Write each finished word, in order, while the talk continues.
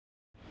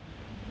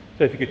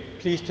So if you could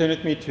please turn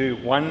with me to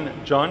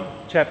 1 John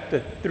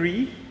chapter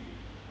 3,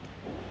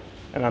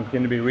 and I'm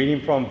going to be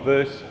reading from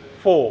verse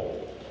 4.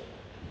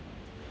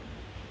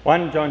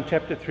 1 John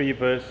chapter 3,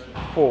 verse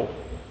 4.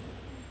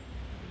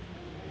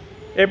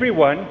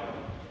 Everyone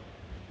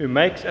who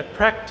makes a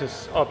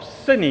practice of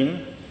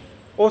sinning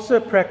also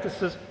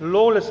practices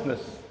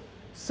lawlessness.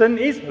 Sin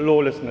is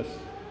lawlessness.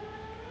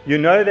 You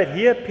know that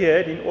he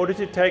appeared in order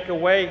to take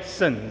away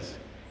sins,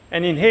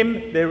 and in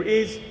him there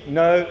is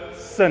no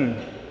sin.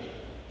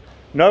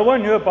 No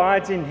one who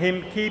abides in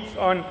him keeps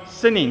on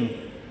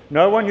sinning.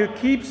 No one who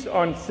keeps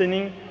on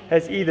sinning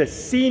has either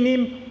seen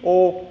him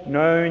or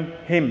known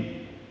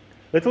him.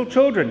 Little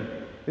children,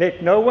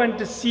 let no one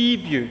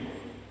deceive you.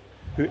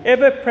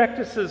 Whoever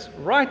practices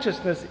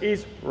righteousness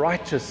is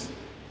righteous,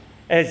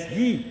 as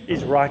he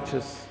is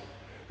righteous.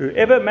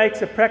 Whoever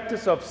makes a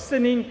practice of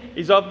sinning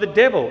is of the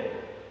devil,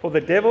 for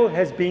the devil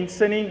has been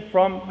sinning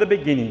from the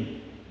beginning.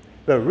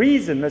 The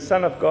reason the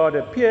Son of God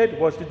appeared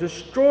was to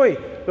destroy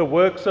the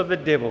works of the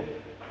devil.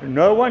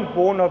 No one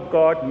born of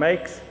God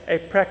makes a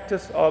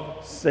practice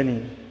of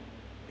sinning,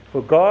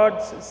 for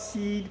God's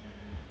seed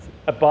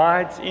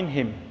abides in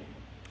him,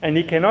 and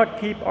he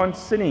cannot keep on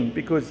sinning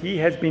because he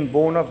has been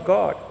born of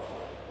God.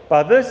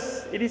 By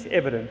this it is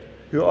evident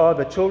who are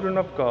the children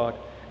of God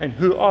and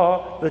who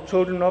are the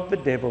children of the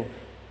devil.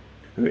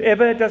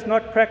 Whoever does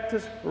not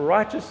practice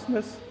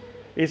righteousness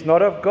is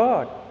not of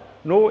God,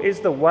 nor is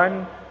the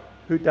one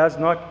who does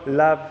not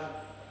love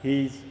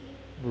his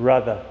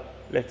brother.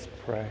 Let's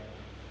pray.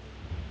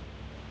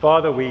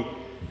 Father, we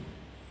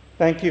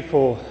thank you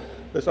for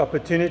this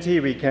opportunity.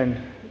 We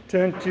can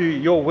turn to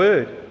your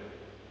word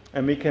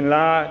and we can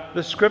allow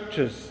the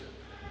scriptures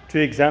to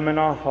examine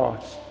our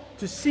hearts,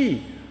 to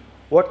see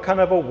what kind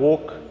of a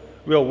walk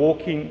we are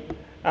walking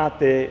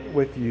out there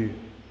with you.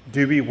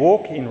 Do we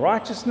walk in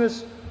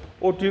righteousness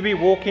or do we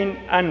walk in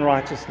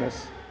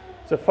unrighteousness?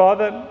 So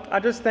Father, I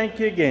just thank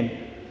you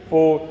again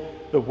for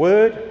the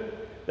word,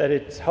 that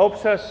it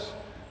helps us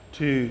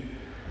to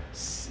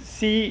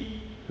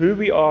see who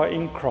we are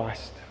in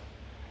Christ.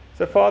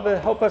 So Father,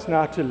 help us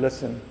now to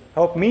listen.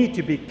 Help me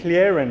to be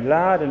clear and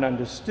loud and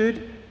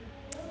understood,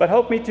 but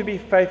help me to be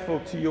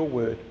faithful to your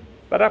word.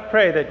 But I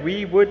pray that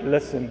we would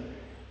listen,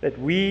 that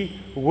we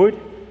would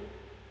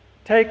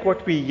take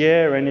what we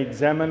hear and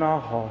examine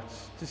our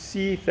hearts to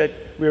see if that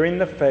we're in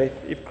the faith,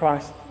 if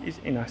Christ is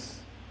in us.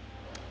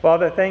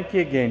 Father, thank you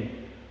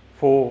again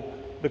for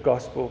the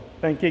gospel.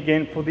 Thank you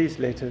again for these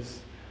letters.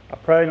 I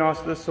pray and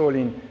ask this all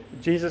in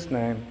Jesus'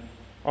 name.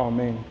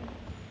 Amen.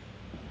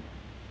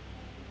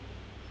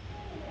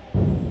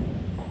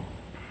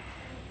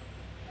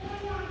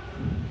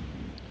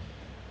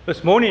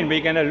 This morning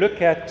we're going to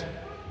look at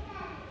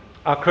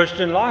our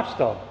Christian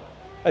lifestyle.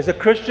 As a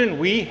Christian,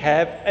 we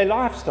have a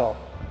lifestyle.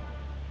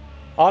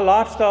 Our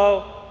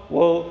lifestyle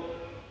will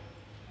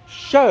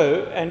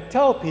show and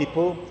tell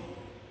people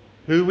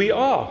who we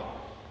are.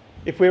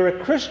 If we're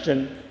a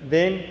Christian,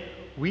 then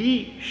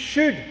we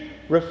should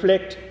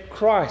reflect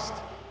Christ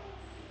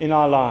in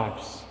our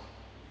lives.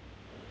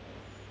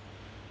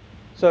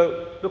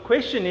 So the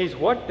question is,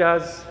 what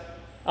does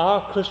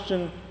our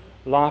Christian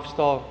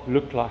lifestyle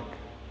look like?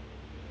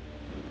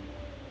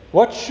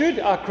 What should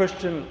our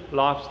Christian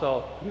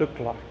lifestyle look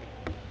like?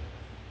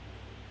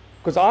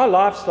 Because our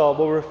lifestyle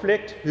will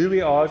reflect who we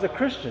are as a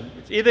Christian.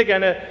 It's either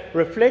going to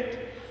reflect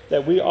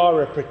that we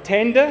are a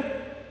pretender,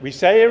 we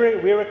say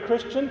we're a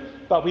Christian,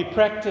 but we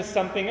practice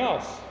something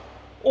else.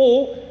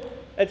 Or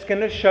it's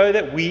going to show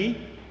that we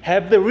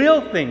have the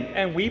real thing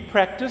and we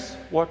practice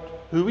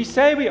who we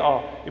say we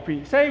are. If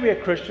we say we're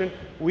a Christian,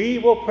 we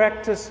will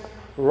practice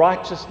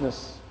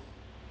righteousness.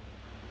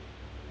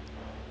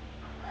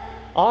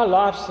 Our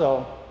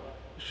lifestyle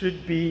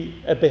should be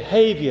a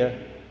behavior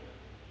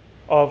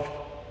of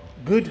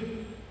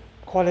good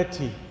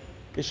quality.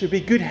 There should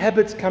be good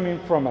habits coming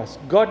from us,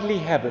 godly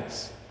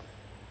habits.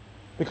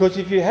 Because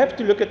if you have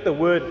to look at the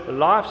word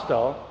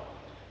lifestyle,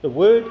 the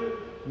word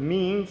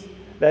means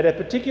that a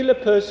particular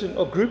person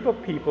or group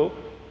of people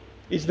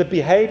is the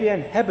behavior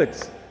and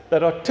habits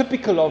that are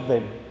typical of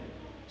them.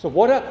 So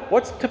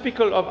what's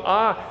typical of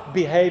our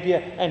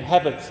behavior and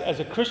habits as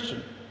a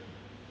Christian?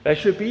 They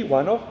should be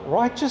one of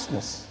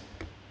righteousness.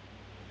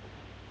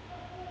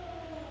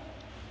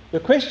 The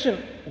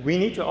question we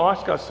need to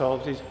ask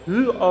ourselves is,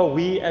 who are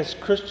we as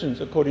Christians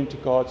according to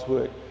God's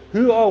word?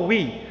 Who are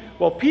we?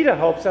 Well, Peter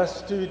helps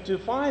us to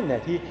find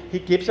that. He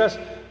gives us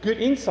good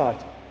insight.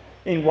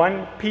 In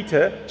 1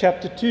 Peter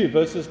chapter 2,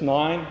 verses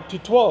 9 to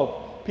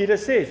 12, Peter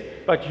says,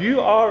 "But you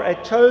are a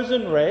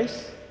chosen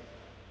race,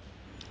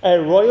 a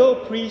royal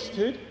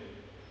priesthood,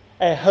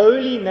 a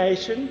holy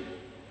nation,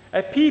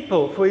 a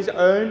people for his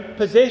own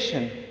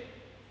possession,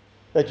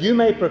 that you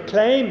may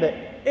proclaim the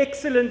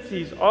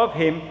excellencies of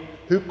him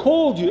who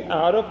called you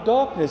out of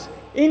darkness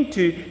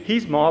into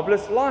his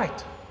marvelous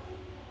light.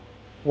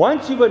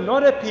 Once you were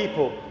not a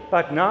people,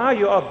 but now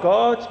you are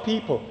God's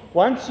people.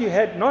 Once you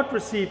had not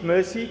received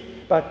mercy,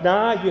 but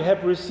now you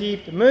have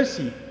received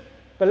mercy.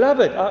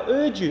 Beloved, I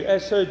urge you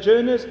as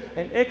sojourners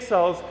and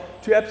exiles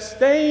to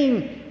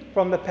abstain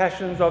from the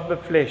passions of the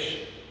flesh,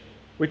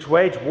 which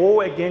wage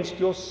war against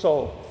your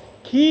soul.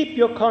 Keep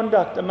your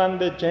conduct among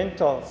the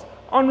Gentiles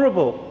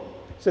honorable,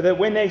 so that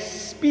when they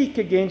speak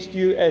against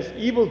you as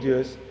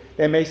evildoers,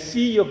 they may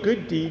see your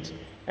good deeds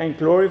and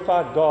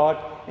glorify God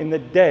in the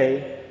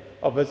day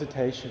of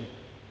visitation.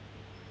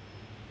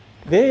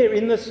 There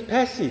in this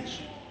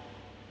passage,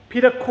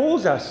 Peter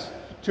calls us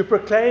to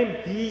proclaim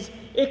these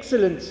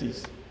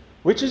excellencies,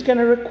 which is going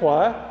to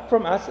require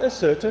from us a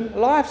certain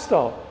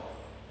lifestyle,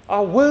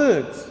 our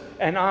words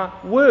and our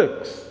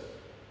works.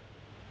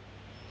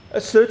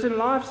 A certain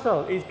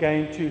lifestyle is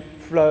going to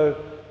flow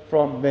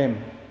from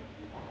them.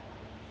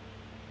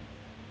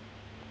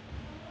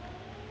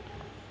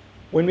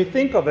 When we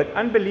think of it,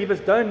 unbelievers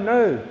don't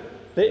know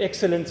the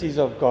excellencies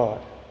of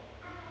God,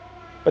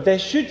 but they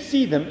should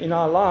see them in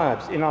our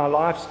lives, in our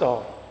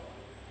lifestyle.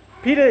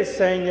 Peter is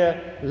saying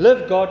here,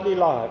 live godly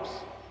lives,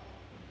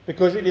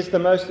 because it is the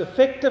most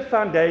effective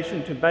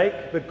foundation to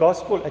make the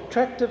gospel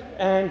attractive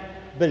and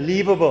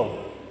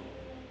believable.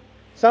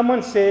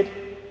 Someone said,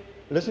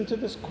 listen to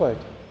this quote.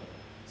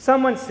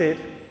 Someone said,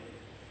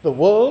 the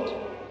world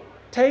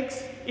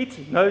takes its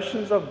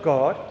notions of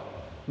God,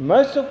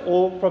 most of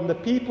all from the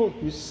people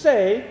who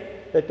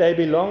say that they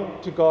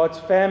belong to God's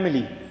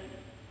family.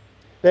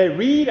 They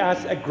read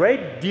us a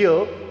great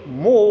deal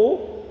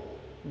more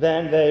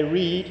than they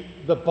read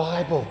the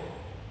Bible.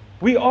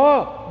 We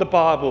are the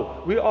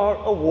Bible. We are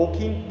a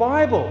walking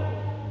Bible.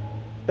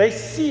 They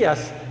see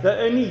us, they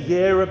only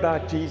hear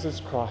about Jesus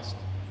Christ.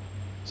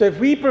 So if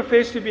we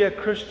profess to be a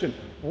Christian,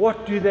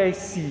 what do they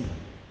see?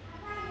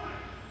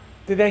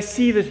 Do they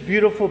see this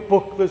beautiful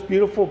book, this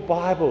beautiful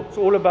Bible? It's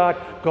all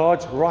about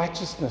God's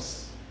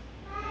righteousness.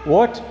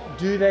 What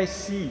do they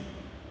see?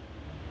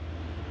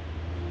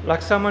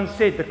 Like someone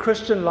said, the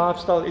Christian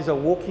lifestyle is a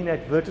walking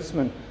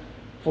advertisement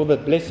for the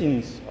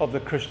blessings of the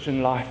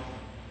Christian life.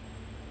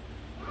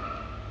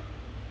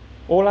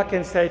 All I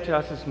can say to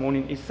us this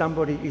morning is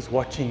somebody is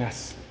watching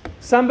us.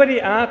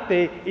 Somebody out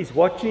there is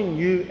watching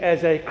you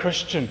as a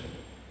Christian.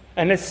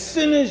 And as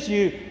soon as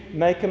you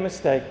make a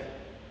mistake,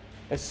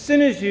 as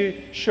soon as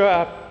you show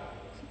up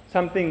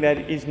something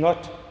that is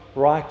not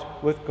right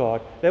with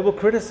God, they will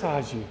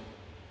criticize you.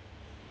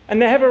 And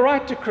they have a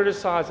right to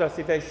criticize us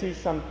if they see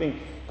something,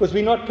 because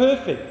we're not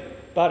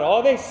perfect. But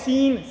are they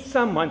seeing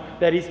someone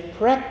that is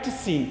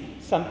practicing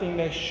something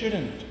they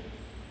shouldn't?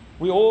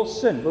 We all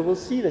sin. We will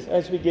see this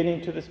as we get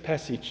into this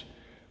passage.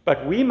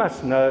 But we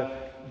must know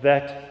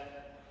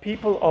that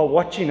people are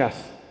watching us.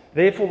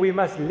 Therefore, we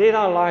must let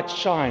our light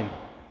shine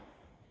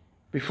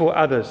before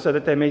others, so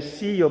that they may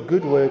see your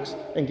good works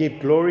and give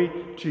glory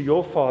to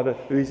your Father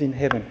who is in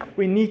heaven.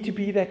 We need to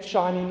be that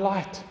shining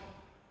light.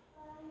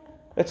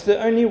 That's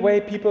the only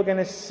way people are going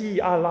to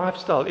see our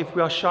lifestyle, if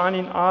we are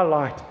shining our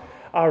light,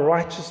 our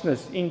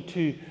righteousness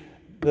into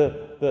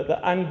the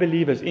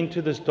unbelievers,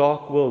 into this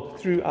dark world,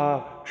 through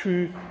our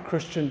true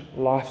Christian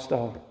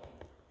lifestyle.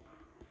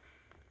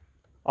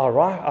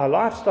 Our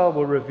lifestyle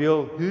will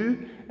reveal who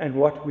and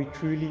what we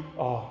truly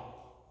are.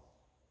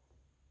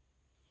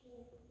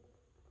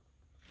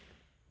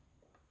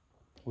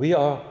 We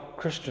are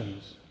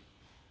Christians.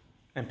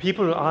 And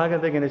people are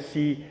either going to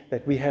see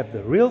that we have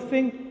the real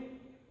thing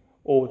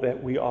or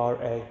that we are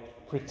a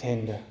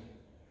pretender.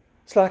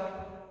 It's like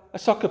a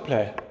soccer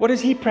player. What does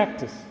he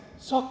practice?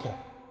 Soccer.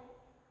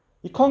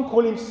 You can't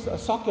call him a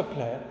soccer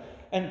player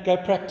and go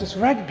practice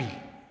rugby,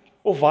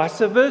 or vice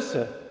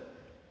versa.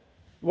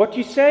 What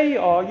you say you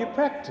are, you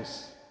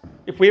practice.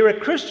 If we're a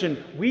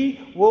Christian,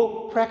 we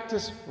will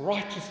practice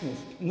righteousness.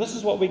 And this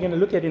is what we're going to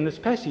look at in this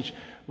passage.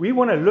 We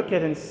want to look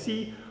at and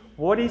see,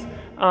 what is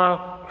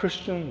our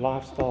Christian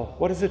lifestyle?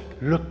 What does it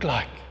look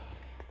like?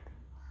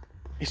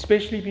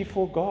 Especially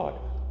before God.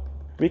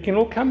 We can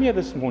all come here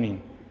this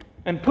morning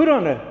and put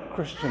on a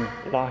Christian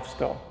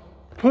lifestyle.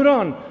 Put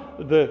on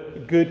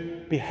the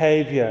good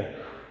behavior.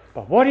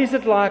 But what is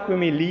it like when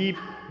we leave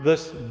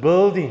this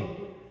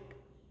building?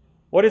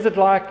 What is it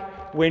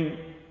like when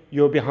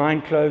you're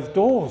behind closed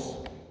doors?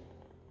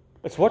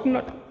 It's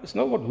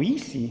not what we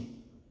see.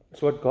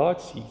 It's what God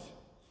sees.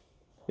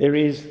 There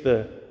is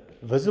the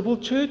visible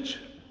church,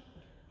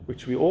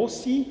 which we all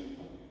see.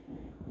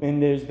 Then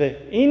there's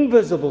the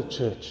invisible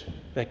church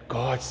that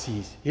God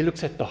sees. He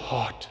looks at the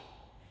heart.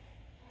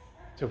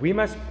 So we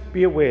must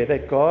be aware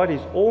that God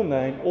is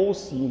all-knowing,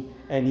 all-seeing,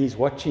 and He's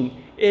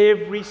watching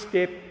every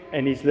step,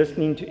 and He's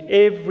listening to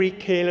every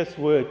careless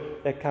word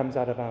that comes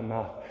out of our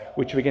mouth,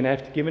 which we're going to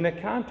have to give an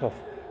account of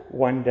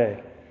one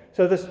day.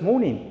 So this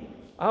morning,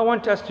 I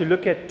want us to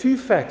look at two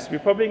facts. We're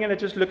probably going to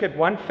just look at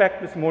one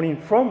fact this morning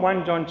from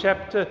 1 John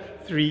chapter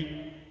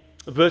 3,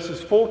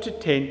 verses 4 to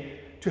 10,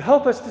 to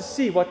help us to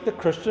see what the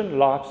Christian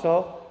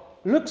lifestyle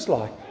looks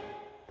like,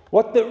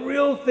 what the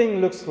real thing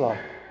looks like,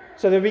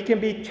 so that we can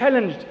be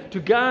challenged to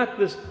go out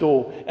this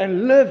door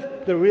and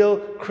live the real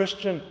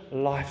Christian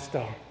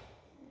lifestyle.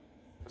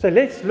 So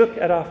let's look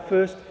at our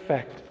first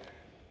fact.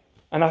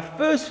 And our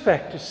first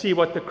fact to see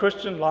what the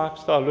Christian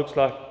lifestyle looks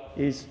like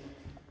is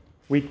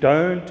we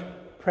don't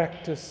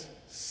practice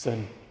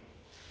sin,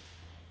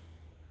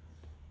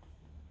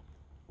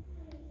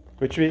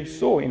 which we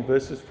saw in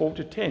verses 4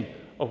 to 10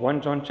 of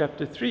 1 John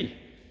chapter 3.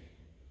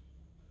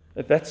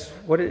 That's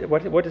what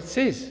it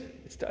says.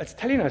 It's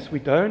telling us we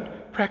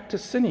don't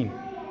practice sinning.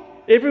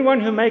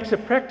 Everyone who makes a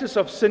practice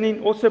of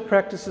sinning also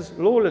practices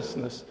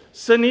lawlessness.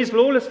 Sin is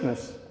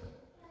lawlessness.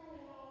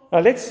 Now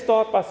let's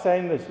start by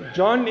saying this.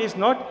 John is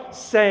not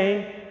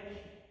saying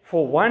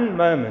for one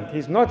moment,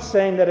 he's not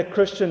saying that a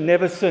Christian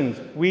never sins.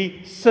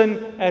 We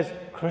sin as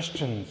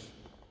Christians.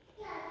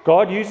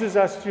 God uses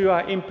us through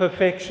our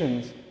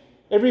imperfections.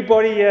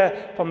 Everybody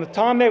here, from the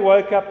time they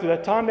woke up to the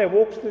time they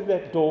walked through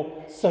that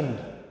door,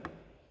 sinned.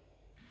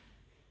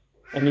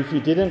 And if you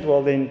didn't,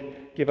 well then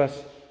give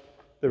us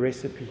the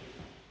recipe.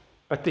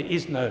 But there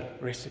is no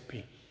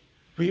recipe.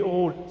 We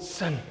all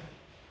sin.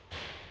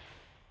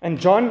 And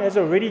John has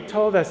already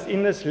told us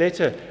in this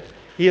letter,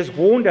 he has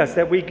warned us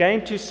that we're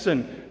going to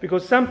sin.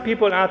 Because some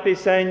people out there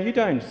saying, you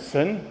don't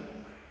sin.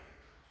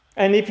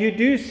 And if you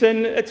do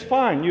sin, it's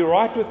fine. You're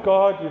right with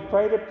God. You've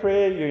prayed a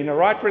prayer. You're in a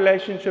right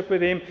relationship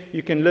with Him.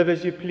 You can live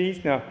as you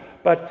please now.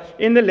 But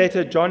in the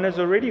letter, John has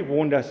already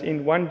warned us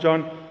in 1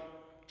 John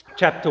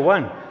chapter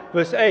 1,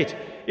 verse 8.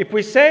 If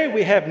we say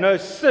we have no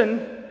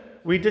sin,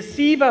 we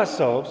deceive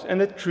ourselves and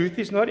the truth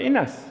is not in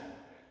us.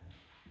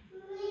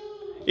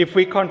 If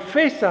we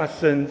confess our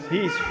sins, He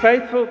is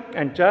faithful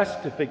and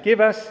just to forgive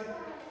us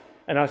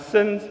and our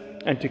sins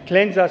and to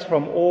cleanse us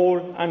from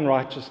all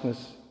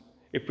unrighteousness.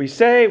 If we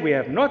say we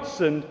have not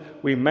sinned,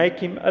 we make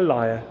Him a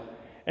liar,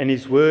 and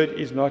His word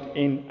is not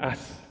in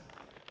us.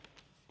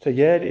 So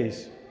here it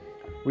is.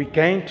 We're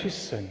going to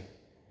sin.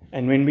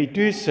 And when we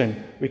do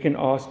sin, we can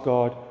ask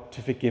God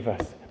to forgive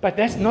us. But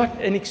that's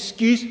not an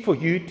excuse for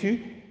you to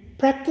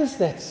practice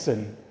that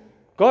sin.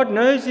 God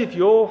knows if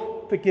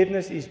your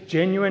forgiveness is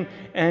genuine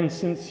and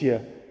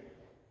sincere.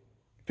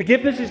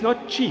 Forgiveness is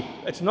not cheap.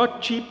 It's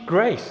not cheap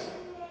grace.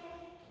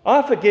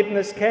 Our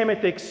forgiveness came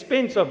at the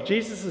expense of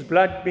Jesus'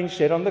 blood being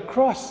shed on the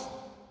cross.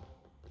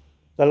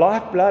 The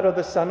lifeblood of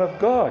the Son of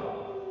God.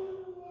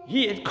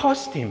 It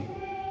cost Him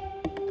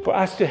for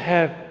us to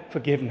have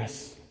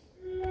forgiveness.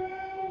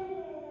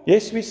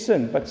 Yes, we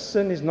sin, but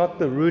sin is not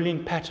the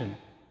ruling pattern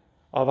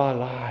of our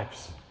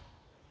lives.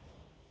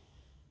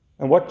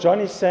 And what John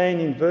is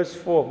saying in verse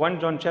 4 of 1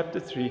 John chapter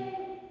 3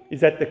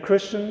 is that the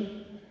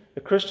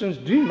Christians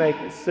do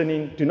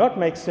not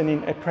make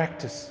sinning a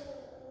practice.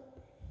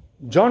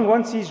 John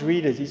wants his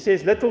readers, he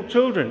says, little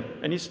children,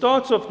 and he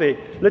starts off there,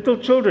 little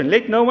children,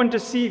 let no one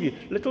deceive you.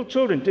 Little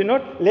children, do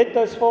not let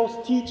those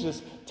false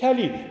teachers tell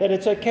you that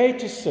it's okay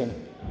to sin,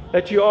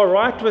 that you are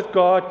right with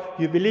God,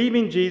 you believe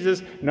in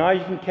Jesus, now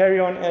you can carry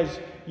on as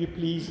you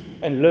please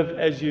and live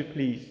as you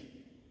please.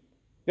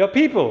 There are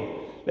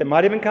people that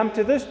might even come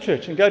to this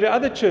church and go to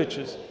other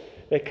churches.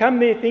 They come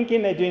there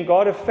thinking they're doing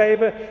God a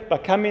favor by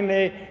coming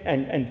there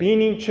and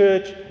being in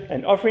church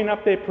and offering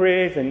up their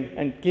prayers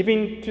and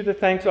giving to the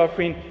thanks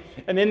offering.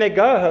 And then they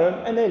go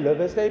home and they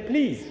live as they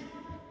please.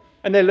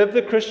 And they live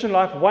the Christian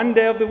life one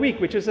day of the week,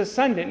 which is a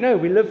Sunday. No,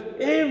 we live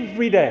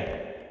every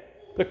day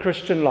the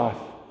Christian life.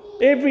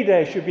 Every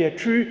day should be a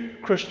true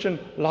Christian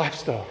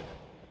lifestyle.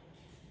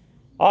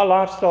 Our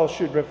lifestyle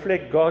should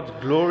reflect God's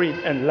glory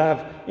and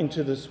love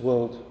into this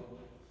world.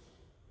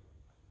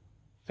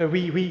 So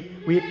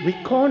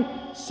we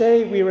can't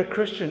say we're a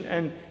Christian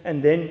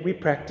and then we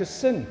practice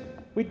sin.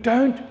 We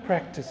don't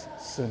practice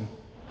sin.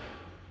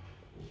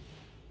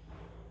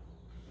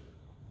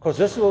 Because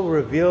this will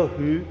reveal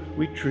who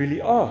we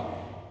truly are.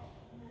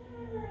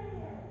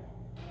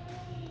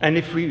 And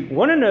if we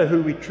want to know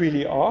who we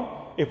truly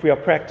are, if we are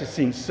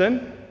practicing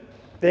sin,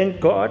 then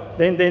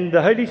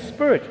the Holy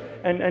Spirit,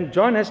 and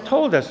John has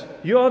told us,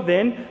 you are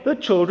then the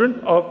children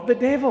of the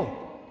devil.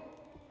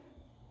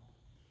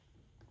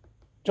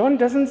 John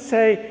doesn't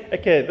say,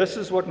 okay, this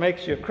is what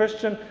makes you a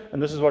Christian,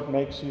 and this is what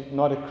makes you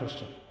not a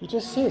Christian. He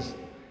just says,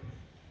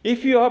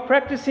 if you are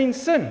practicing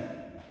sin,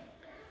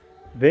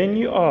 then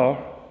you are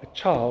a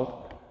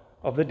child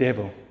of the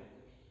devil.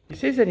 He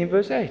says that in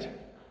verse 8.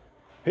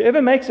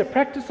 Whoever makes a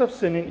practice of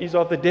sinning is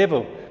of the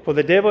devil, for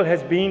the devil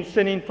has been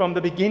sinning from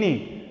the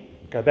beginning.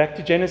 Go back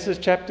to Genesis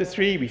chapter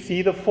 3, we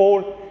see the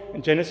fall.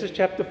 In Genesis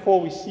chapter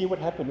 4, we see what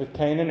happened with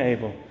Cain and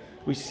Abel.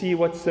 We see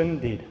what sin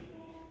did.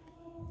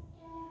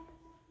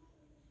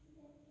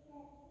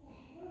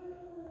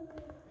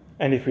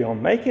 And if we are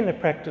making a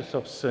practice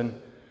of sin,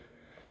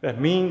 that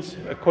means,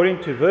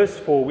 according to verse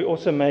 4, we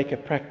also make a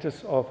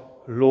practice of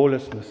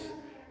lawlessness.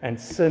 And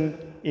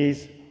sin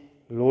is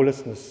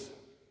lawlessness.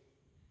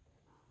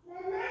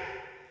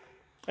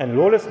 And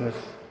lawlessness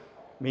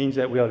means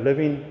that we are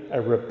living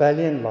a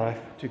rebellion life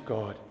to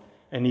God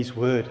and His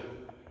Word.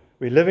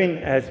 We're living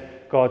as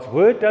God's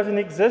Word doesn't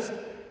exist,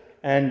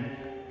 and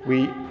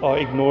we are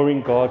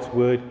ignoring God's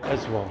Word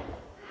as well.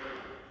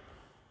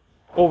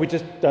 Or we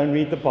just don't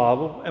read the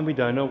Bible and we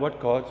don't know what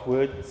God's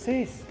Word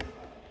says.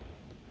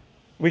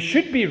 We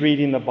should be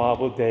reading the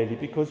Bible daily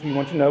because we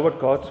want to know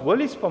what God's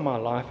will is for my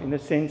life, in the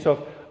sense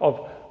of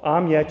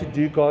I'm here to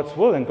do God's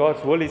will, and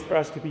God's will is for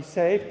us to be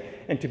saved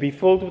and to be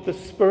filled with the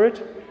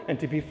Spirit and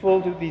to be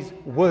filled with His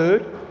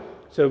Word,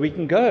 so we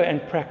can go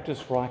and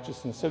practice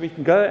righteousness, so we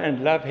can go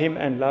and love Him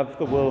and love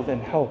the world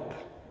and help.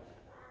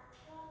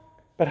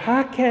 But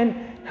how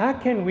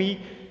can we,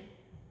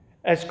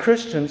 as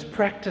Christians,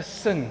 practice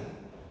sin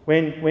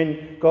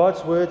when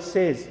God's word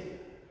says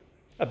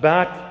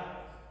about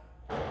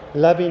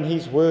loving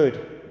his word?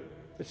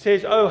 It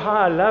says, "Oh, how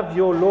I love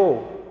your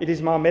law. It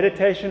is my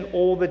meditation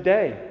all the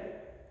day."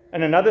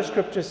 And another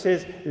scripture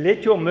says,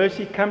 "Let your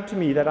mercy come to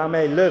me that I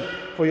may live,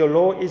 for your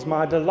law is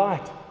my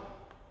delight."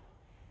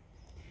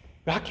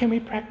 How can we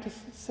practice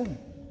sin?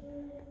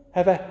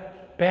 Have a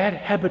bad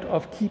habit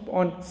of keep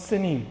on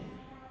sinning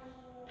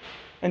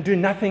and do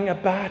nothing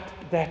about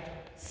that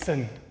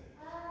sin.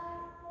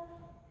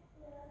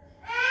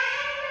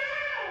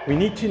 We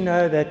need to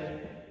know that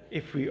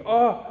if we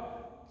are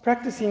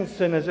practicing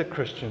sin as a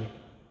Christian,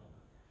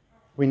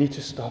 we need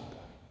to stop.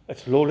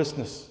 It's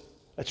lawlessness.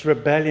 It's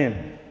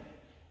rebellion.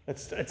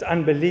 It's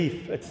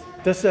unbelief. It's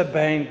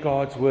disobeying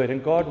God's word.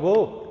 And God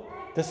will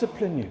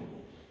discipline you.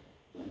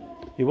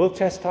 He will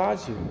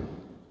chastise you.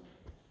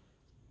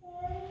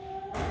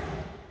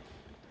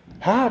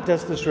 How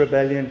does this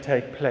rebellion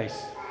take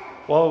place?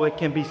 Well, it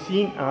can be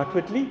seen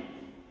outwardly.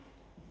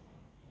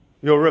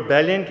 Your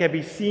rebellion can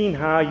be seen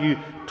how you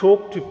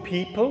talk to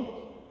people,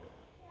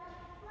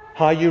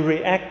 how you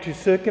react to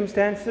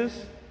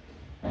circumstances.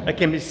 It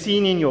can be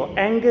seen in your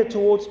anger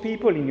towards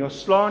people, in your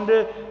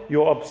slander,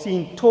 your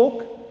obscene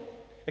talk.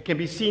 It can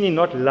be seen in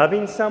not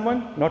loving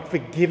someone, not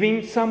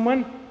forgiving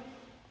someone.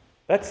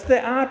 That's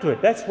the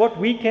outward. That's what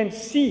we can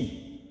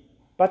see.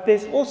 But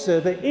there's also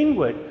the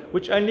inward,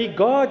 which only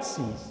God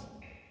sees.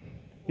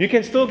 You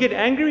can still get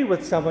angry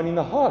with someone in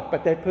the heart,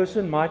 but that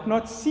person might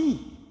not see.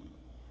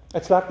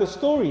 It's like the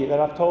story that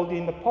I've told you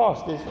in the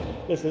past. There's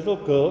this little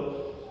girl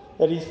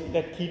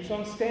that keeps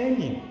on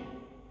standing.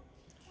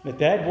 The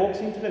dad walks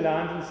into the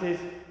lounge and says,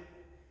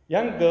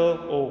 "Young girl,"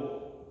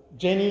 or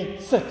 "Jenny,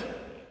 sit."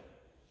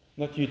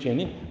 Not you,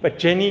 Jenny, but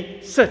Jenny,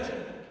 sit.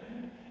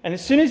 And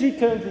as soon as he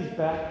turns his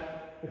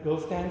back, the girl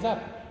stands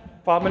up.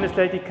 5 minutes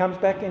later, he comes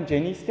back and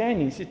Jenny's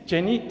standing. He says,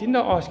 "Jenny, didn't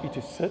I ask you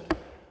to sit?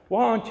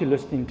 Why aren't you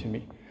listening to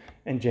me?"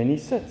 And Jenny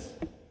sits.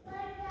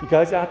 He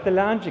goes out the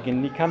lounge again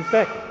and he comes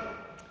back.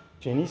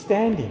 Jenny's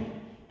standing.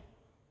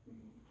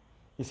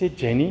 He said,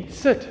 "Jenny,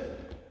 sit."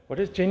 What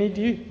does Jenny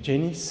do?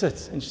 Jenny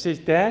sits. And she says,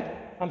 "Dad,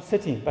 I'm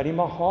sitting, but in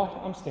my heart,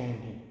 I'm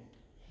standing."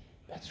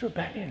 That's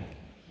rebellion.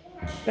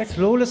 That's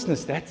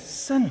lawlessness. That's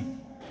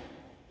sin.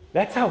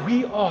 That's how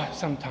we are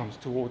sometimes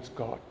towards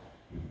God.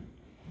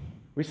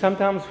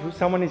 Sometimes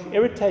someone is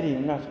irritating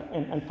enough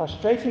and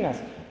frustrating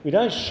us. We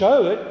don't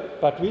show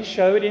it, but we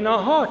show it in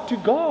our heart to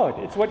God.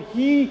 It's what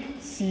He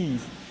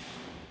sees.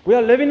 We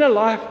are living a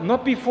life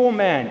not before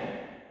man.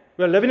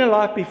 We are living a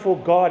life before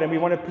God, and we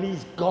want to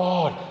please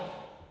God,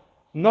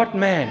 not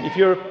man. If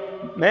you're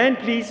a man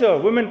pleaser or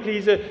a woman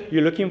pleaser,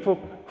 you're looking for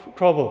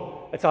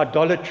trouble. It's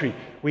idolatry.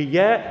 We're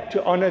here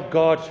to honor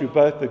God through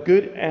both the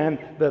good and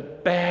the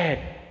bad.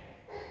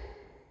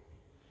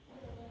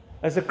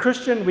 As a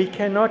Christian, we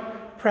cannot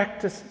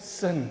practice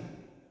sin,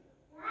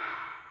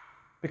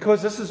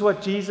 because this is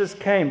what Jesus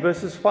came.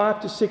 Verses 5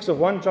 to 6 of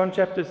 1 John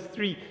chapter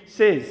 3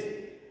 says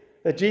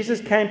that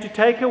Jesus came to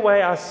take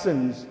away our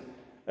sins,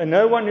 and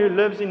no one who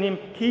lives in Him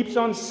keeps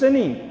on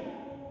sinning.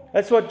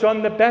 That's what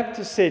John the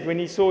Baptist said when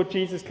he saw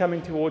Jesus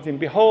coming towards him.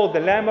 "Behold, the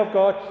Lamb of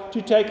God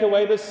to take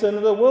away the sin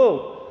of the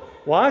world."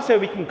 Why? So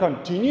we can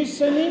continue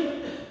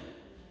sinning?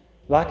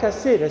 Like I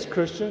said, as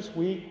Christians,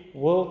 we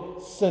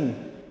will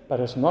sin, but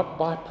it's not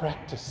by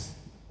practice.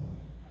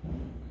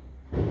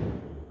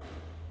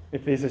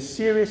 If there's a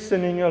serious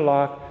sin in your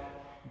life,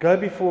 go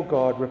before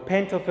God,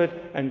 repent of it,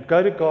 and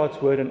go to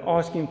God's word and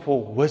ask Him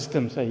for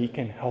wisdom so He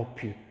can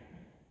help you.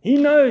 He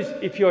knows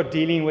if you're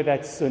dealing with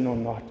that sin or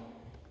not.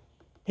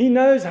 He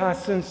knows how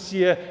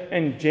sincere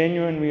and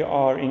genuine we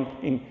are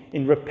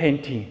in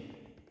repenting.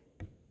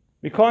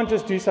 We can't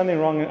just do something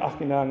wrong and,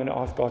 now I'm going to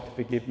ask God to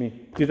forgive me.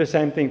 Do the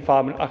same thing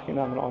 5 minutes,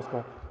 now I'm going to ask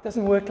God. It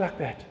doesn't work like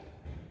that.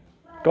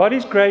 God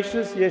is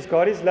gracious, yes,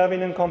 God is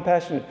loving and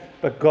compassionate,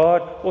 but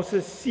God also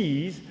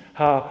sees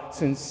how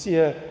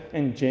sincere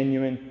and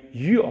genuine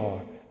you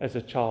are as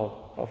a child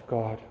of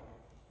God.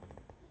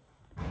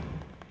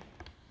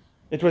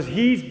 It was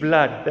His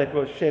blood that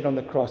was shed on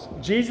the cross.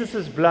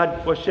 Jesus'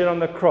 blood was shed on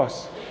the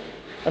cross.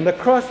 And the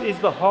cross is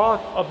the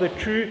heart of the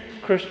true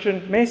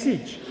Christian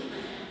message.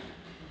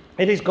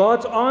 It is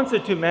God's answer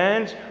to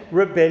man's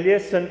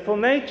rebellious, sinful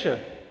nature.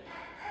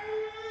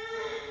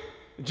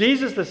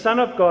 Jesus, the Son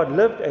of God,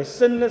 lived a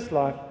sinless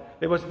life.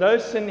 There was no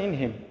sin in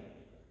Him.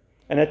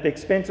 And at the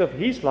expense of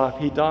His life,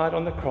 He died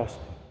on the cross,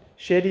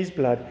 shed His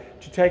blood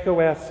to take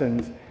away our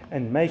sins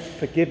and make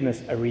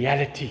forgiveness a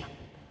reality.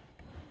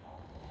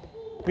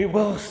 We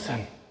will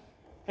sin,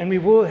 and we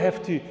will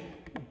have to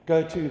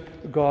go to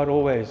God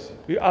always.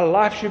 Our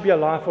life should be a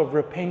life of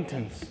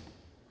repentance.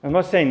 I'm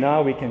not saying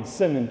now we can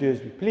sin and do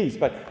as we please,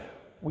 but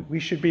we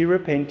should be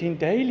repenting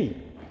daily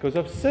because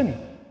of sin.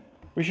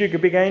 We should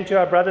be going to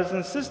our brothers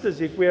and sisters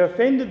if we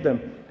offended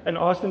them and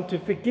ask them to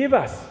forgive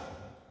us.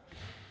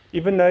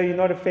 Even though you're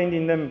not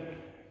offending them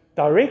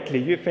directly,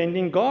 you're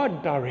offending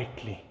God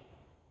directly.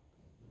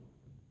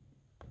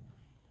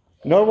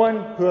 No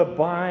one who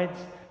abides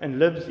and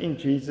lives in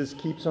Jesus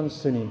keeps on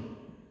sinning.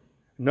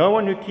 No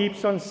one who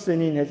keeps on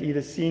sinning has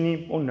either seen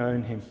him or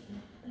known him.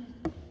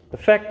 The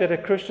fact that a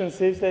Christian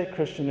says they're a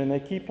Christian and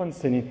they keep on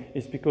sinning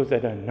is because they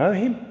don't know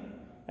him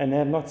and they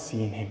have not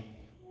seen him.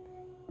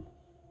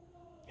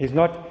 He's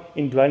not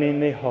indwelling in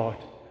their heart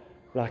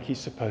like he's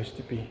supposed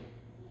to be.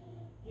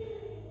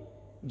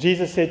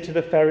 Jesus said to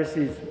the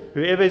Pharisees,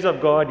 whoever is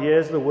of God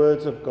hears the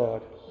words of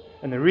God.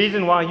 And the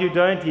reason why you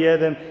don't hear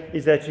them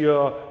is that you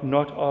are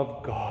not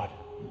of God.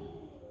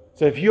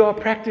 So if you are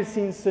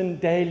practicing sin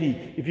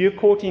daily, if you're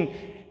caught in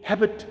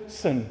habit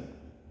sin,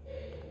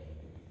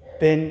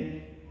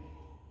 then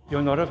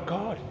you're not of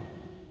God.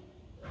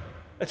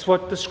 It's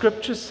what the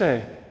scriptures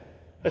say.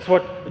 It's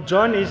what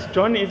John is.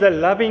 John is a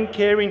loving,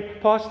 caring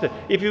pastor.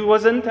 If he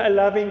wasn't a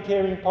loving,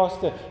 caring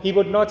pastor, he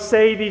would not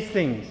say these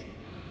things.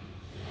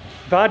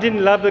 If I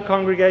didn't love the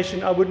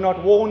congregation, I would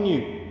not warn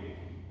you.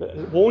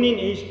 The warning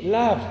is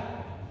love.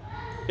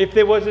 If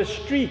there was a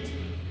street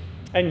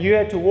and you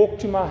had to walk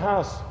to my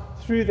house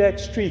through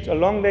that street,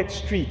 along that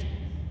street,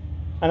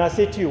 and I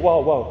said to you,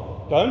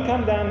 wow, don't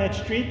come down that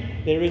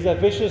street, there is a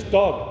vicious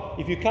dog.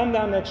 If you come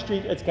down that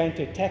street, it's going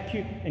to attack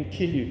you and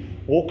kill you.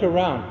 Walk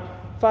around.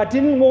 If I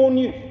didn't warn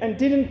you and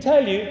didn't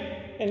tell you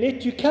and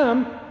let you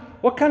come,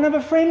 what kind of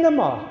a friend am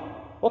I?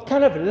 What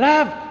kind of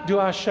love do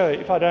I show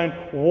if I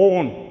don't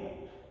warn?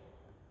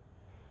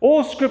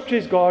 All scripture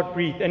is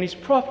God-breathed and is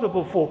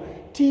profitable for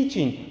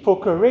teaching, for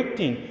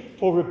correcting,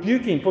 for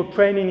rebuking, for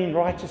training in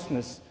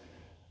righteousness.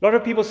 A lot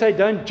of people say,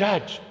 don't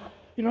judge.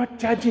 You're not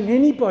judging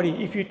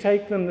anybody if you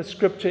take them the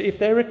scripture, if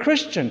they're a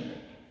Christian.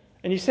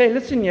 And you say,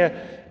 listen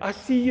here, I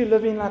see you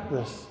living like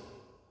this.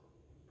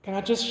 Can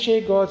I just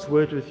share God's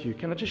word with you?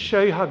 Can I just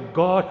show you how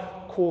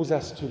God calls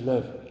us to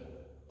live?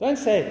 Don't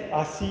say,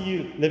 I see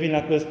you living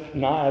like this.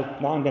 Now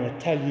I'm going to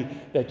tell you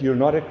that you're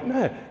not a...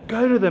 No,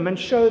 go to them and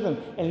show them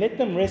and let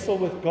them wrestle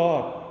with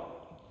God.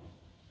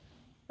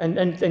 And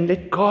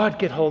let God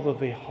get hold of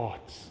their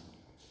hearts.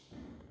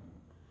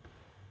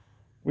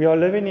 We are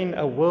living in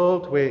a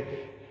world where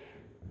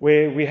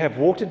we have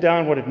watered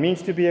down what it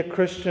means to be a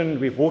Christian.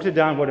 We've watered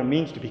down what it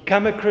means to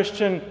become a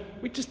Christian.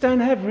 We just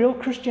don't have real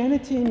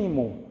Christianity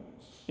anymore,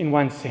 in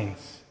one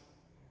sense.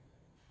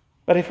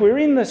 But if we're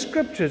in the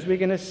scriptures, we're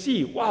going to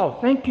see, wow,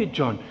 thank you,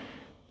 John.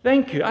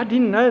 Thank you. I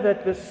didn't know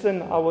that the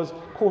sin I was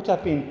caught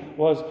up in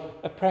was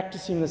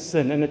practicing the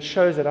sin, and it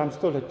shows that I'm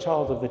still a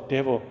child of the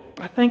devil.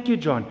 I thank you,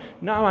 John.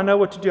 Now I know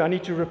what to do. I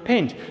need to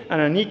repent,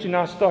 and I need to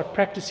now start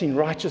practicing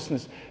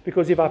righteousness,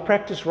 because if I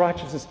practice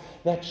righteousness,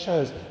 that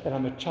shows that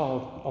I'm a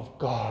child of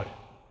God.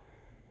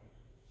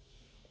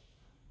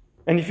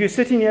 And if you're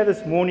sitting here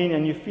this morning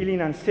and you're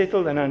feeling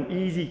unsettled and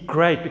uneasy,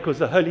 great, because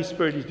the Holy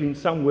Spirit is doing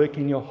some work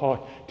in your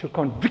heart to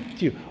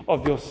convict you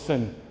of your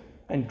sin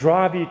and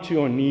drive you to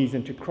your knees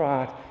and to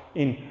cry out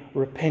in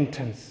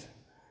repentance.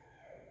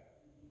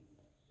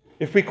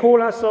 If we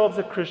call ourselves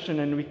a Christian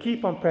and we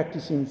keep on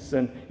practicing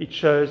sin, it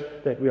shows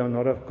that we are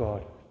not of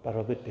God, but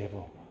of the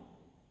devil.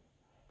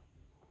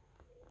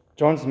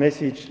 John's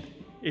message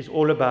is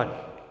all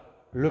about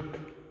look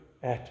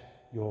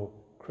at your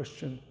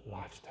Christian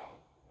lifestyle.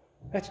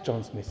 That's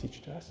John's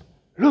message to us.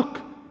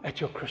 Look at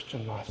your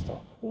Christian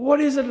lifestyle.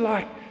 What is it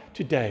like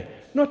today?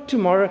 Not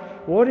tomorrow.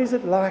 What is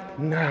it like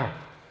now?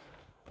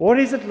 What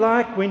is it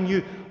like when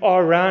you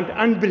are around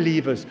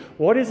unbelievers?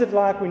 What is it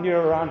like when you're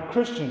around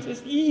Christians?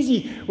 It's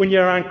easy when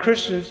you're around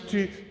Christians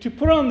to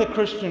put on the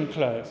Christian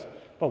clothes.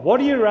 But what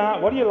do you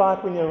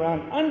like when you're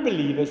around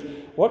unbelievers?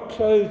 What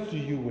clothes do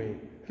you wear?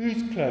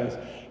 Whose clothes?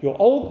 Your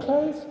old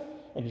clothes?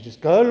 And you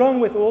just go along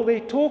with all their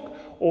talk?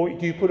 Or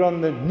do you put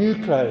on the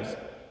new clothes?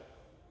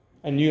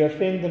 And you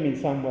offend them in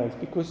some ways,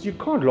 because you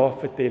can't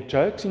laugh at their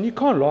jokes and you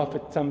can't laugh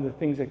at some of the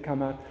things that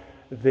come out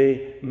of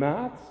their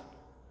mouths.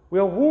 We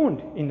are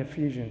warned in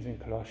Ephesians and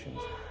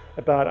Colossians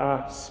about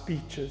our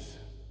speeches.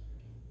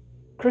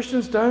 True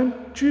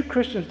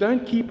Christians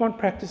don't keep on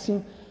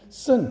practicing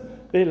sin.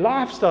 Their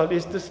lifestyle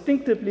is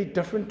distinctively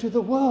different to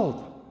the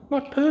world.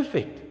 Not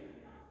perfect.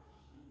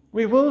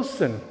 We will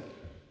sin.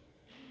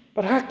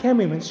 But how can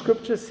we, when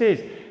Scripture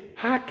says,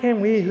 how can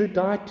we who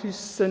died to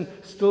sin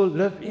still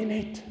live in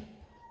it?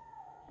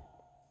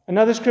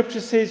 Another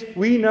scripture says,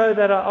 we know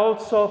that our old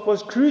self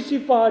was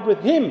crucified with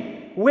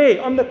him. Where?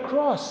 On the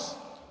cross.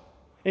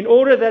 In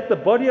order that the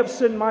body of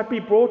sin might be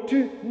brought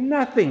to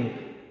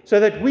nothing. So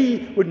that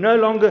we would no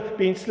longer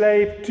be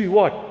enslaved to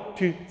what?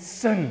 To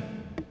sin.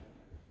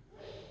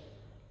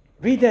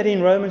 Read that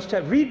in Romans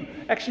chapter.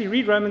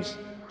 Read Romans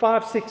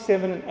 5, 6,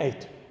 7, and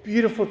 8.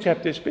 Beautiful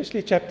chapter,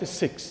 especially chapter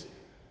 6.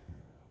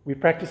 We're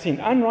practicing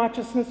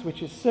unrighteousness,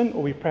 which is sin,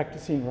 or we're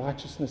practicing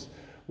righteousness,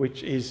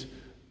 which is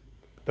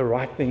the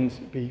right things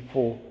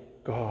before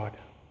God.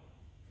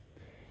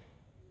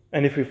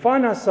 And if we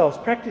find ourselves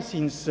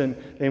practicing sin,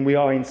 then we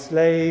are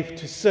enslaved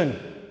to sin.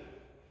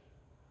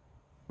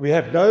 We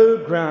have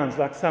no grounds,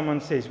 like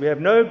someone says, we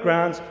have no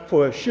grounds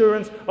for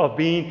assurance of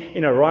being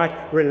in a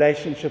right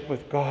relationship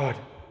with God.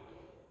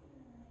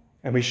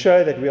 And we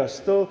show that we are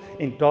still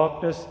in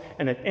darkness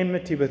and at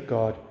enmity with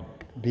God,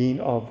 being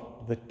of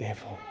the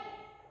devil.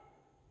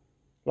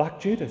 Like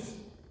Judas.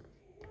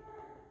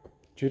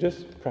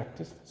 Judas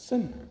practiced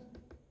sin.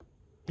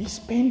 He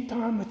spent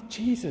time with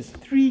Jesus,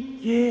 3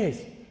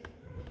 years.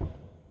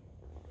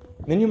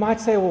 Then you might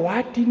say, well,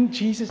 why didn't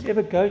Jesus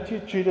ever go to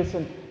Judas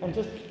and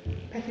just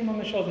pat him on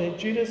the shoulder and say,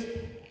 Judas,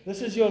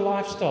 this is your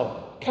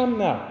lifestyle. Come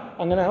now,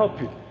 I'm going to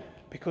help you.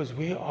 Because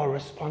we are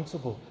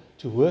responsible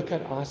to work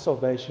out our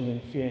salvation in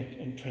fear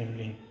and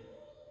trembling.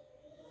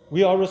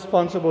 We are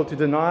responsible to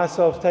deny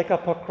ourselves, take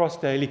up our cross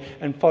daily,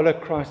 and follow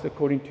Christ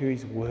according to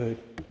his word.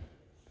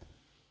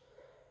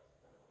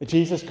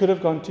 Jesus could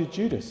have gone to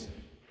Judas,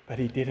 but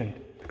he didn't,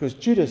 because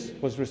Judas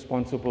was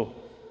responsible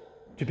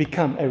to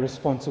become a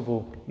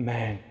responsible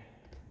man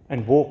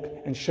and walk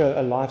and show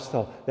a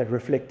lifestyle that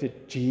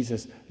reflected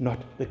Jesus, not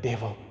the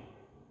devil.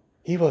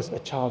 He was a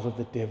child of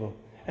the devil,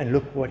 and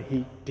look what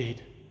he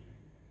did.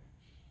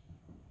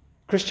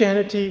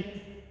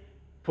 Christianity,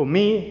 for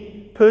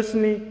me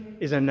personally,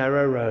 is a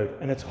narrow road,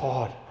 and it's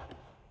hard.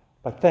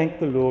 But thank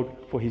the Lord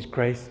for his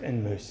grace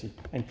and mercy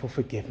and for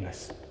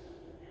forgiveness.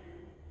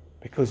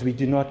 Because we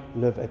do not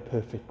live a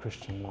perfect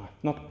Christian life.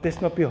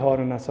 Let's not be hard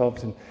on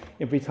ourselves, and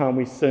every time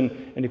we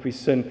sin, and if we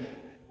sin,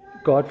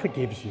 God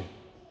forgives you.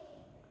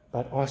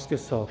 But ask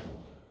yourself,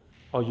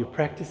 are you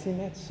practicing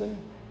that sin?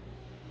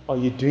 Are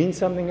you doing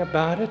something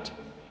about it?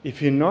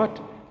 If you're not,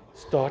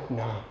 start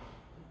now.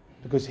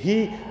 Because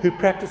he who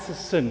practices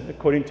sin,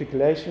 according to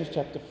Galatians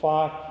chapter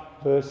 5,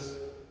 verse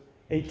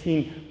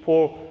 18,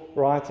 Paul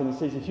writes, and he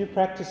says, if you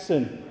practice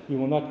sin, you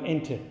will not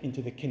enter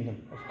into the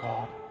kingdom of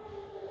God.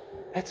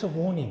 That's a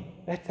warning.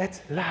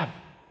 That's love.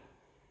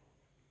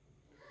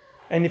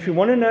 And if you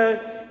want to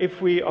know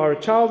if we are a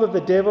child of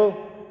the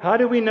devil, how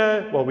do we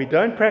know? Well, we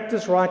don't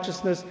practice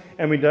righteousness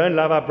and we don't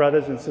love our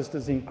brothers and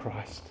sisters in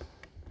Christ.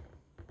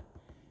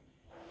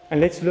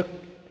 And let's look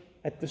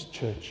at this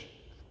church.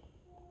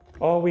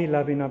 Are we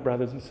loving our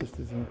brothers and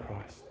sisters in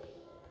Christ?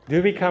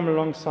 Do we come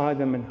alongside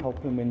them and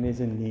help them when there's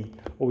a need?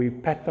 Or we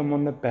pat them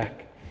on the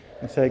back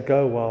and say,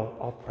 go well,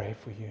 I'll pray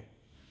for you.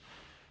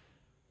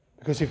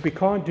 Because if we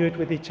can't do it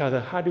with each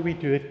other, how do we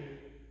do it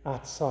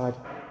outside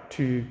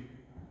to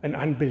an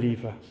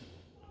unbeliever,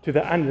 to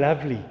the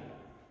unlovely?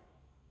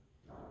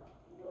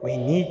 We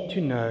need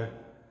to know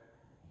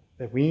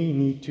that we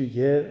need to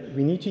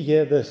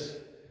hear this.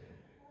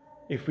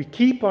 If we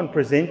keep on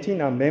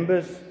presenting our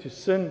members to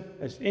sin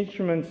as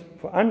instruments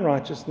for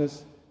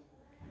unrighteousness,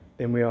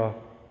 then we are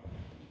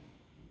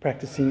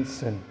practicing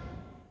sin.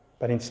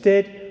 But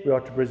instead, we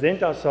are to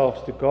present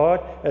ourselves to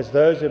God as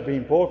those who have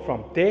been brought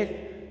from death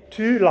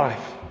to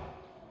life,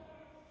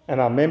 and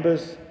our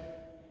members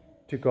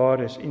to God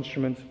as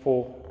instruments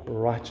for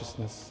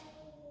righteousness.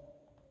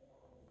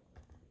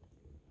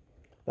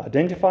 The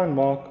identifying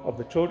mark of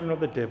the children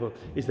of the devil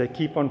is they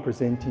keep on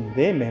presenting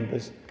their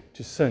members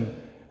to sin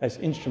as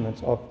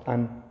instruments of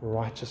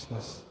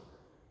unrighteousness.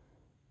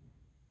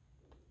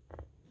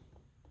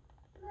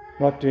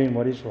 Not doing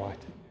what is right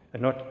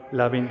and not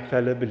loving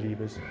fellow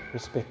believers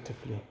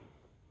respectively.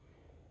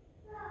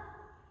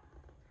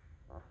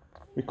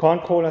 We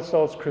can't call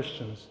ourselves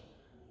Christians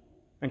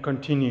and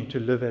continue to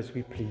live as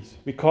we please.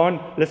 We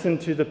can't listen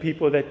to the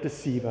people that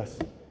deceive us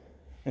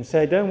and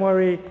say, don't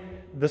worry,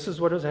 this is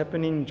what is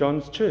happening in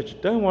John's church.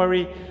 Don't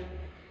worry,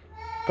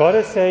 God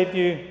has saved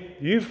you,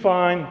 you're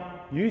fine,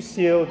 you're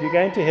sealed, you're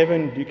going to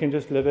heaven, you can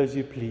just live as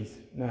you please.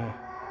 No.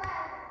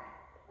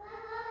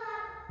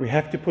 We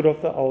have to put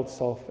off the old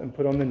self and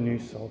put on the new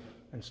self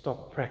and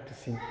stop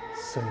practicing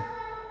sin.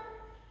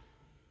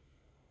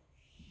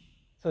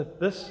 So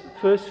this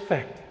first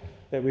fact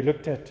that we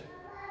looked at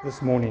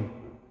this morning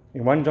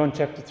in 1 John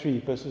chapter 3,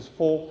 verses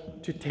 4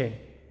 to 10,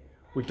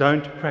 we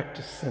don't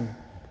practice sin.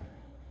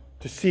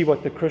 To see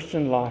what the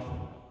Christian life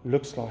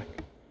looks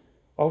like.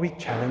 Are we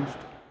challenged?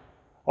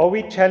 Are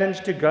we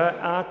challenged to go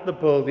out the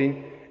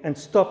building and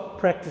stop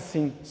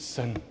practicing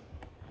sin?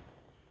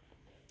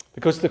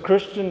 Because the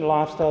Christian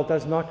lifestyle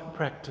does not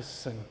practice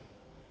sin.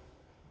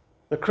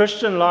 The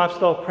Christian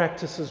lifestyle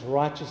practices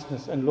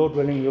righteousness, and Lord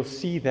willing, you'll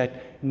see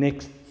that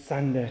next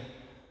Sunday.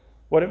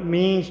 What it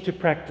means to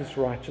practice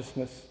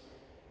righteousness.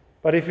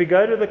 But if we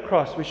go to the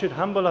cross, we should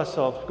humble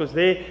ourselves, because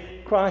there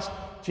Christ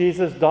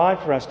Jesus died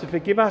for us to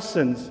forgive our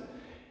sins.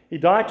 He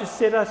died to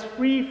set us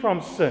free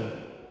from sin,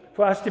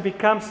 for us to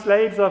become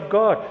slaves of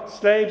God,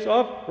 slaves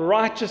of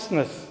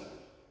righteousness.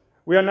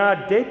 We are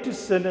now dead to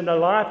sin and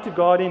alive to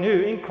God in who?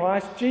 In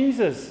Christ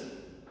Jesus.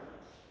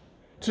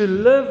 To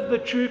live the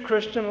true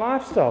Christian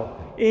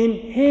lifestyle in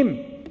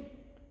Him.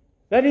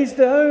 That is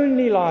the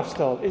only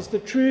lifestyle, is the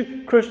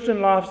true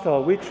Christian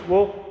lifestyle, which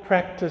will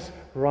practice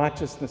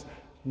righteousness,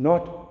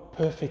 not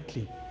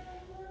perfectly.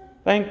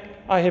 Thank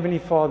our Heavenly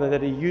Father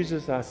that He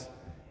uses us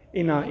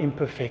in our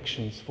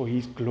imperfections for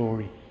His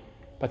glory.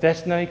 But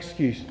that's no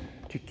excuse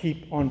to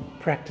keep on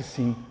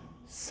practicing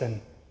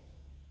sin.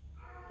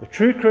 The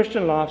true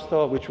Christian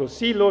lifestyle, which we'll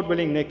see, Lord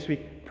willing, next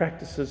week,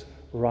 practices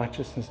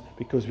righteousness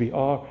because we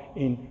are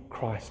in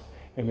Christ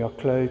and we are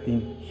clothed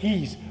in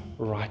His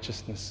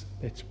righteousness.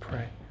 Let's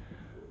pray.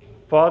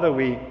 Father,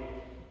 we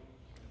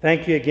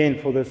thank you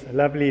again for this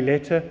lovely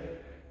letter.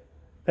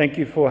 Thank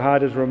you for how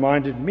it has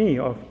reminded me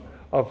of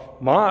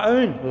my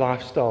own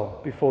lifestyle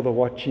before the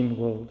watching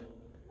world.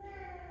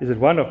 Is it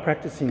one of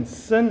practicing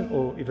sin,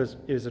 or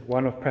is it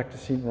one of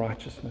practicing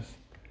righteousness?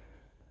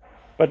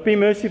 But be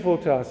merciful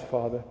to us,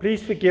 Father.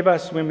 Please forgive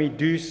us when we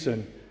do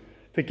sin.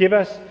 Forgive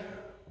us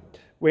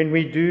when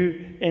we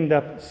do end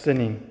up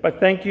sinning. But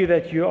thank you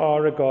that you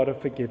are a God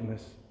of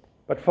forgiveness.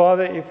 But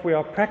Father, if we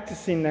are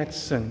practicing that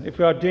sin, if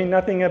we are doing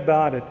nothing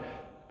about it,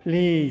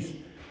 please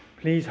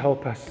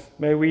help us.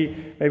 May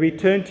we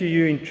turn to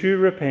you in true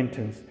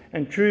repentance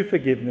and true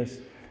forgiveness,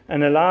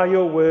 and allow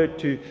your word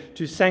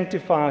to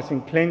sanctify us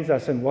and cleanse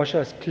us and wash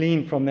us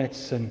clean from that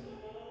sin,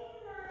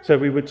 so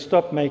we would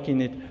stop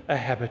making it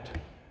a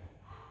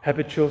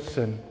habitual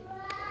sin.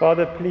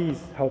 Father,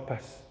 please help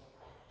us.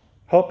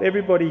 Help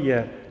everybody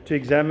here to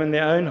examine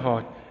their own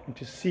heart and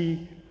to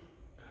see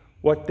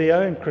what their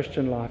own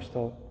Christian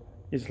lifestyle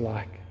is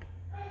like.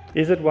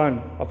 Is it one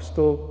of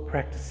still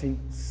practicing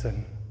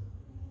sin?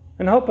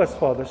 And help us,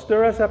 Father.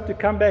 Stir us up to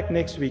come back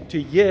next week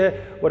to hear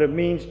what it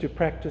means to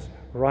practice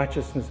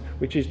righteousness,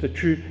 which is the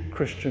true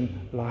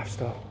Christian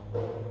lifestyle.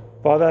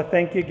 Father, I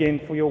thank you again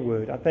for your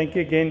word. I thank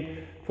you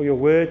again for your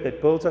word that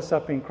builds us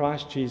up in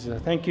Christ Jesus.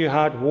 I thank you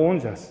how it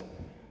warns us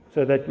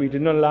so that we do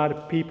not allow the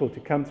people to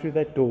come through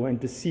that door and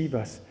deceive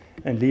us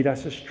and lead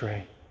us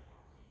astray.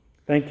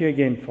 Thank you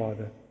again,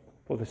 Father,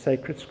 for the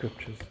sacred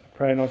scriptures. I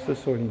pray and ask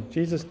this all in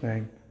Jesus'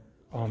 name.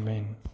 Amen.